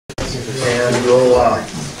And you'll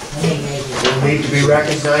need to be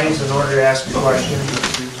recognized in order to ask a question,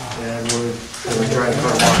 and we're going to try and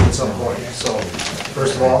come up at some point. So,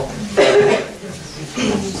 first of all,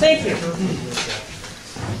 thank you.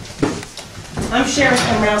 I'm Sharon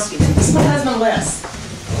Kamrowski. This is my husband Les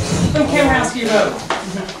from Kamrowski Road.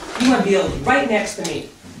 You want to be right next to me,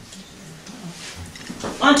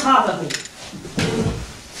 on top of me.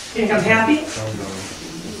 Think I'm happy?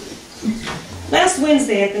 Last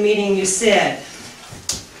Wednesday at the meeting you said,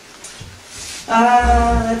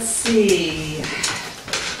 let's see.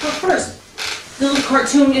 Well, first, the little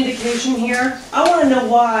cartoon indication here. I want to know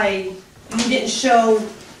why you didn't show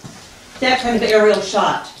that kind of aerial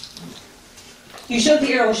shot. You showed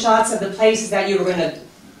the aerial shots of the places that you were going to,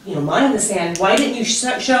 mine the sand. Why didn't you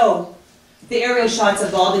show the aerial shots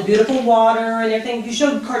of all the beautiful water and everything? You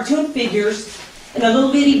showed cartoon figures in a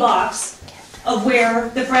little bitty box of where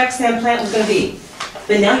the frac sand plant was going to be.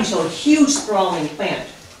 But now you show a huge sprawling plant.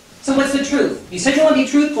 So what's the truth? You said you want to be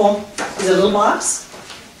truthful. Is it a little box?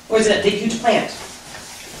 Or is it a big, huge plant?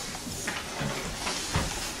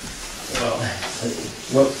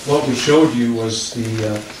 Well, what we showed you was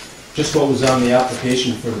the just what was on the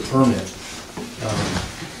application for the permit.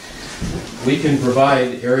 We can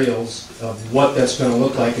provide aerials of what that's going to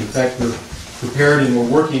look like. In fact, we're prepared and we're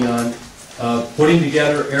working on putting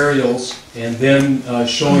together aerials and then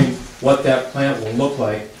showing what that plant will look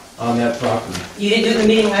like on that property. You didn't do the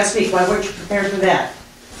meeting last week. Why weren't you prepared for that?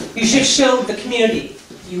 You should show the community.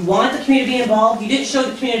 You want the community to be involved. You didn't show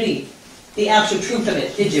the community the actual truth of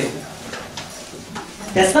it, did you?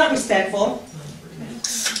 That's not respectful.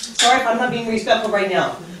 Sorry if I'm not being respectful right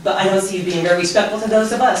now, but I don't see you being very respectful to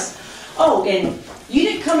those of us. Oh, and you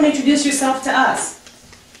didn't come and introduce yourself to us.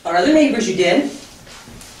 Our other neighbors you did,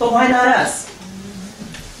 but why not us?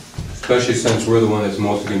 Especially since we're the one that's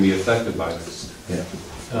mostly going to be affected by this. Yeah.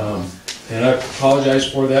 And I apologize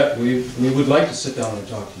for that. We would like to sit down and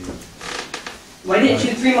talk to you. Why didn't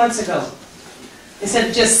you 3 months ago? Instead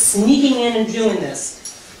of just sneaking in and doing this.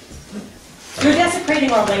 You're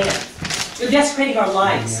desecrating our land. You're desecrating our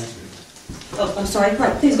lives. Oh, I'm sorry.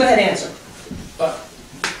 Please go ahead and answer.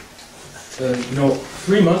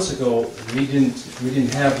 3 months ago, we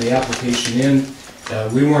didn't have the application in.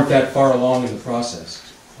 We weren't that far along in the process.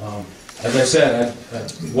 As I said, I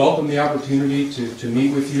welcome the opportunity to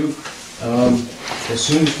meet with you as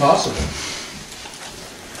soon as possible.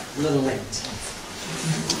 A little late.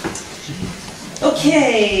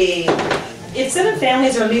 Okay. If 7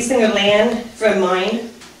 families are leasing their land for a mine,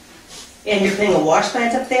 and you're putting a wash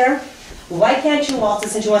plant up there, why can't you also,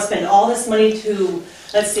 since you want to spend all this money to,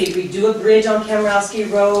 let's see, redo a bridge on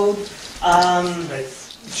Kamrowski Road?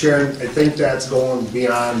 Sharon, I think that's going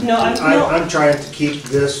beyond. No, I'm trying to keep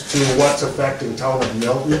this to what's affecting town of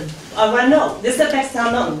Milton. I want to know, this affects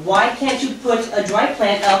town Milton. Why can't you put a dry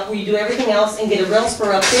plant up where you do everything else and get a rail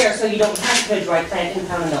spur up there so you don't have to put a dry plant in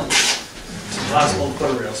town of Milton? It's impossible to put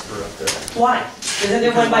a rail spur up there. Why? Isn't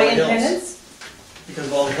there one by Independence? Because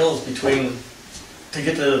of all the hills between, to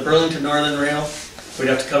get to the Burlington Northern Rail, we'd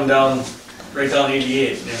have to come down, right down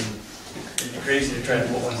 88, and it'd be crazy to try to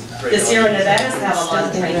put one right down. The Sierra Nevadas have a lot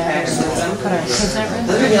of train tracks with them.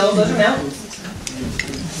 Those are hills, those are mountains.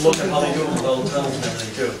 Look at how they do it with all the tunnels and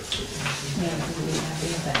everything too.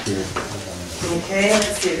 Okay,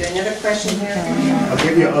 let's see, there's another question here.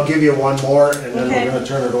 I'll give you one more, and then Okay. we're going to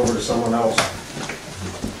turn it over to someone else.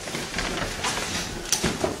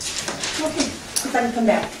 Okay, if I can come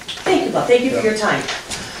back. Thank you, Bob, thank you for your time.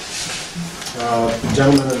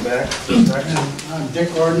 Gentleman in the back. Next. I'm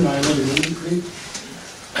Dick Gordon, I live in Indian Creek.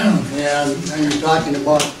 And you're talking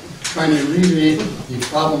about trying to alleviate the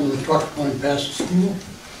problem with the truck going past the school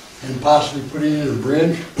and possibly putting in a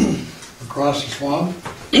bridge across the swamp.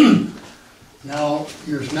 Now,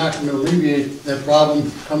 you're not going to alleviate that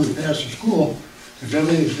problem coming past the school, because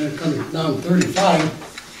everything's going to come down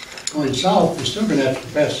 35, going south, you're still going to have to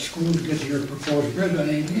pass the school to get to your proposed bridge on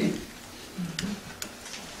 88.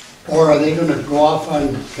 Or are they going to go off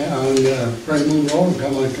on Prairie Moon Road and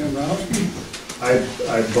come on Kamrowski?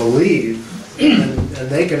 I believe, and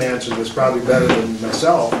they can answer this probably better than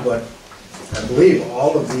myself, but I believe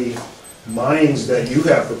all of the mines that you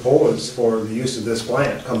have proposed for the use of this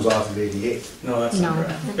plant comes off of 88. No, that's not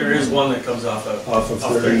correct. There is one that comes off of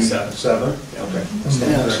 37. 37. Okay.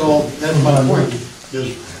 Yeah, so that's my point.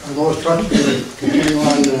 Are those trucks going to continue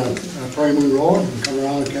on Prairie Moon Road and come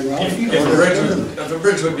around Kamrowski? If the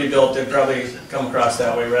bridge would be built, they'd probably come across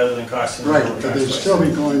that way rather than crossing the Right, road. but they'd still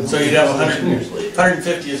be going. So you'd have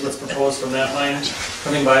 150 is what's proposed from that line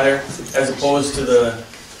coming by there, as opposed to the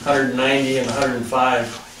 190 and 105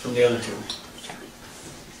 from the other two.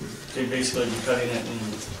 They'd basically be cutting it in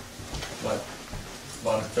what,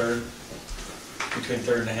 about a third, between a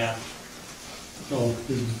third and a half. So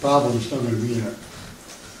the problem's still gonna be there.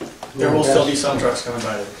 There will still be some trucks coming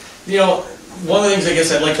by there. You know, one of the things I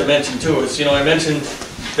guess I'd like to mention too is, you know, I mentioned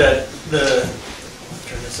that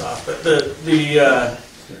turn this off, but the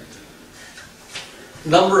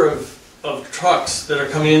number of trucks that are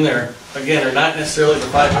coming in there, again, are not necessarily the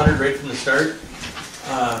 500 right from the start.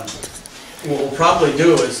 What we'll probably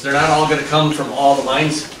do is, they're not all gonna come from all the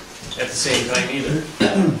mines at the same time either.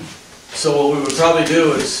 So what we would probably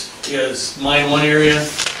do is mine one area,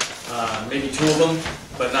 maybe 2 of them,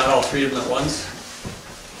 but not all 3 of them at once.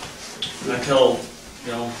 Until,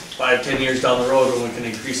 you know, 5-10 years down the road when we can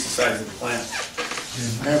increase the size of the plant.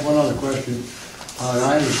 I have one other question.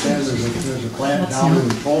 I understand there's a plant down in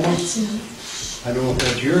Toma. I don't know if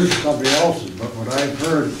that's yours or somebody else's, but what I've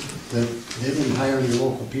heard, that they didn't hire any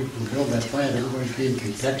local people to build that plant. Everybody came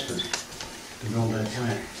from Texas to build that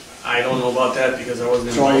plant. I don't know about that because I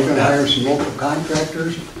wasn't So are you involved in gonna hire that. some local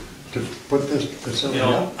contractors to put this facility You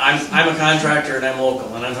know, up? I'm a contractor and I'm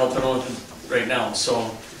local and I'm helping with it right now, so,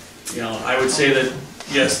 you know, I would say that,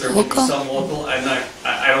 yes, there will be some local. I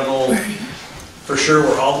don't know for sure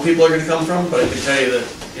where all the people are gonna come from, but I can tell you that,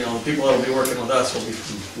 you know, the people that will be working with us will be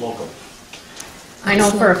from local. I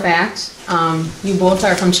know for a fact, you both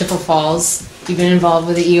are from Chippewa Falls. You've been involved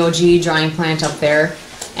with the EOG drying plant up there.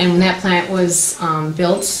 And when that plant was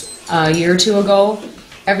built a year or 2 ago,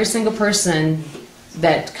 every single person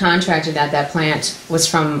that contracted at that plant was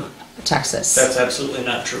from Texas. That's absolutely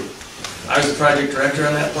not true. I was the project director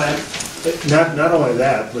on that plant. Not only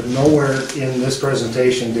that, but nowhere in this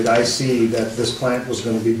presentation did I see that this plant was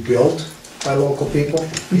gonna be built by local people.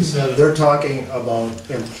 They're talking about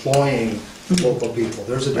employing local people.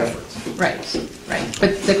 There's a difference. Right.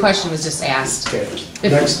 But the question was just asked. Okay,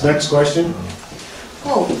 next question?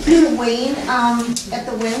 Oh, Wayne, at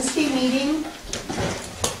the Wednesday meeting,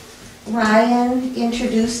 Ryan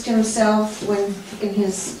introduced himself in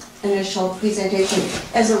his initial presentation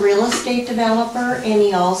as a real estate developer, and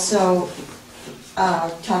he also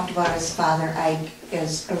talked about his father, Ike,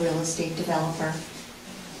 as a real estate developer.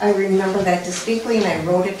 I remember that distinctly, and I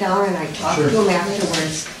wrote it down, and I talked to him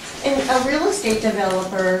afterwards. And a real estate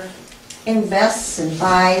developer invests and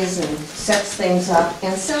buys and sets things up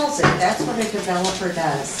and sells it. That's what a developer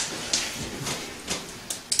does.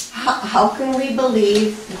 How can we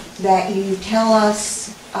believe that you tell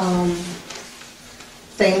us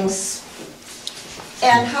things,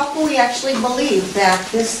 and how can we actually believe that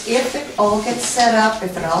this, if it all gets set up,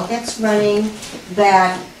 if it all gets running,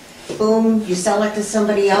 that boom, you sell it to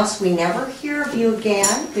somebody else, we never hear of you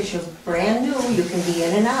again because you're brand new, you can be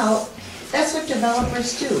in and out. That's what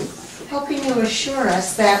developers do. How can you assure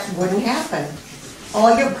us that wouldn't happen?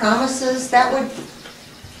 All your promises, that would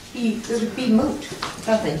be moot,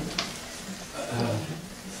 nothing.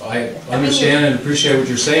 I understand and appreciate what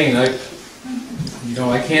you're saying. I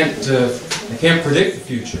can't predict the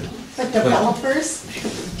future. But developers,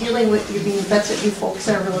 dealing with, you mean, that's what you folks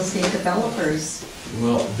are, real estate developers.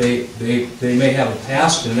 Well, they may have a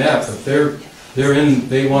past in that, but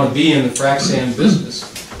they want to be in the frac sand business.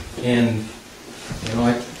 And, you know,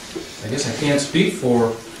 I guess I can't speak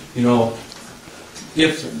for, you know,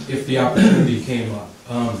 if the opportunity came up.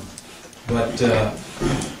 But I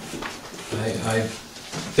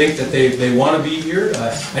think that they want to be here.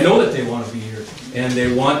 I know that they want to be here. And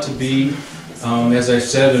they want to be, as I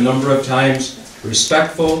said a number of times,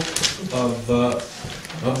 respectful of the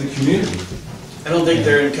community. I don't think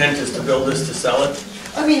their intent is to build this to sell it.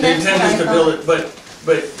 I mean, The that's what intent I is to build thought. it,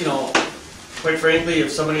 but, you know, quite frankly, if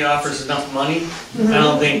somebody offers enough money, I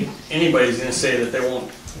don't think anybody's gonna say that they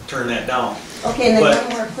won't turn that down. Okay, and then But-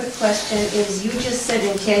 one more quick question is, you just said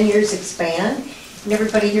in 10 years expand, and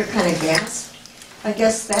everybody here kind of gasped. I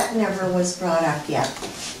guess that never was brought up yet,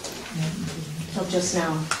 till just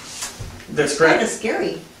now. That's Kind of correct.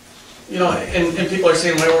 scary. You know, and people are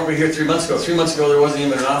saying, why weren't we here 3 months ago? 3 months ago, there wasn't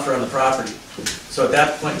even an offer on the property. So at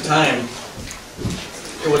that point in time,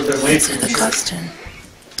 it would have been way premature.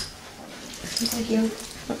 Thank you.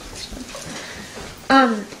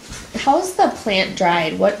 How's the plant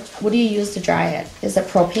dried? What do you use to dry it? Is it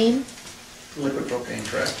propane? Liquid propane,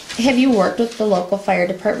 correct. Have you worked with the local fire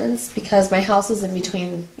departments? Because my house is in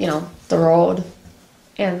between, the road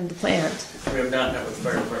and the plant. We have not met with the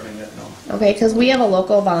fire department yet, no. Okay, because we have a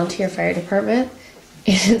local volunteer fire department.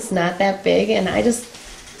 It's not that big, and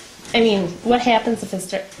what happens if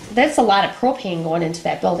that's a lot of propane going into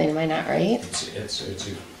that building, am I not right?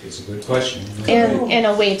 It's a good question. And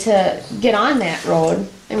a way to get on that road.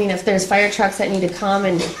 If there's fire trucks that need to come,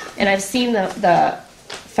 and I've seen the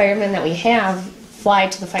firemen that we have fly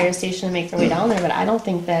to the fire station and make their way down there, but I don't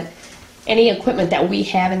think that any equipment that we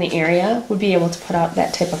have in the area would be able to put out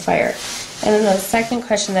that type of fire. And then the second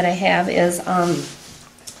question that I have is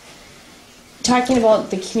talking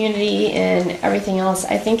about the community and everything else.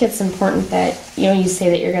 I think it's important that you say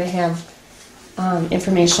that you're going to have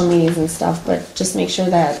informational meetings and stuff, but just make sure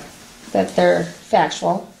that they're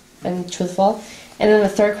factual and truthful. And then the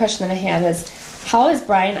third question that I have is, how is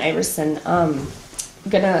Brian Iverson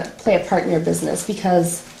going to play a part in your business?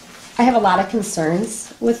 Because I have a lot of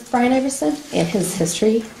concerns with Brian Iverson and his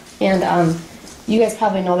history. And you guys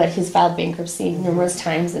probably know that he's filed bankruptcy numerous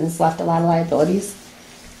times and has left a lot of liabilities.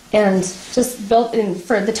 And just built in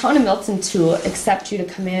for the town of Milton to accept you to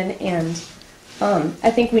come in, and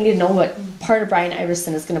I think we need to know what part of Brian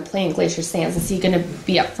Iverson is going to play in Glacier Sands. Is he going to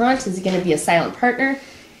be up front? Is he going to be a silent partner?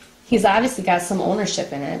 He's obviously got some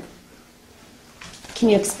ownership in it. Can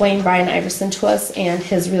you explain Brian Iverson to us and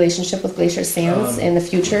his relationship with Glacier Sands and the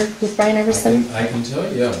future with Brian Iverson? I can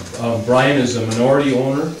tell you, Brian is a minority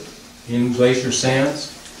owner in Glacier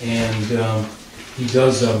Sands, and he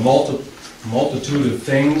does a multitude of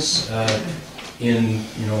things in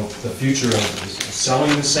the future of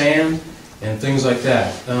selling the sand and things like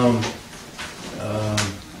that.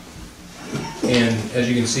 And as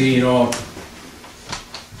you can see,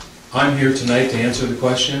 I'm here tonight to answer the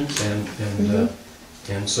questions,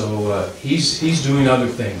 and so he's doing other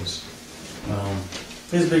things.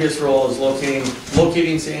 His biggest role is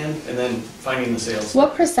locating sand and then finding the sales.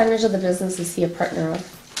 What percentage of the business is he a partner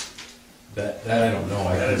of? That I don't know.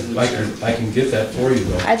 I can get that for you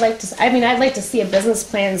though. I'd like to see a business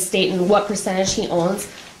plan stating what percentage he owns,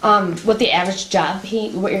 what the average job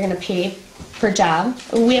what you're going to pay per job.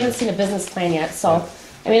 We haven't seen a business plan yet, so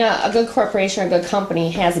a good corporation or a good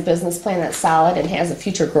company has a business plan that's solid and has a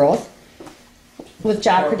future growth with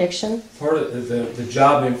job prediction. Part of the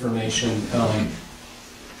job information,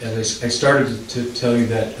 as I started to tell you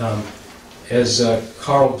that. As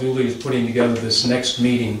Carl Dooley is putting together this next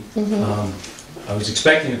meeting, I was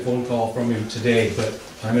expecting a phone call from him today, but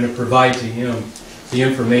I'm going to provide to him the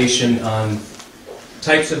information on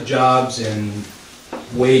types of jobs and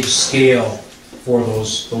wage scale for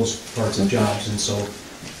those parts of jobs, and so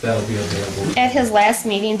that'll be available. At his last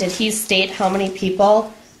meeting, did he state how many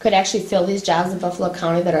people could actually fill these jobs in Buffalo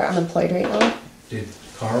County that are unemployed right now? Did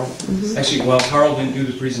Carl? Actually, well, Carl didn't do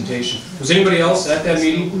the presentation. Was anybody else at that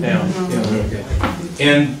meeting? Yeah. Okay.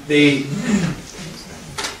 And they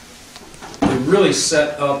really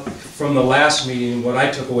set up from the last meeting, what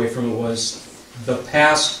I took away from it was the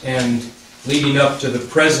past and leading up to the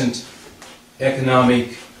present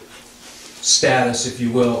economic status, if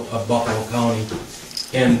you will, of Buffalo County.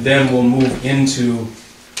 And then we'll move into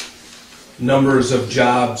numbers of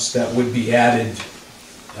jobs that would be added,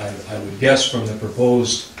 I would guess, from the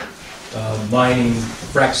proposed mining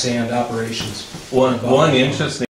frac sand operations. One interesting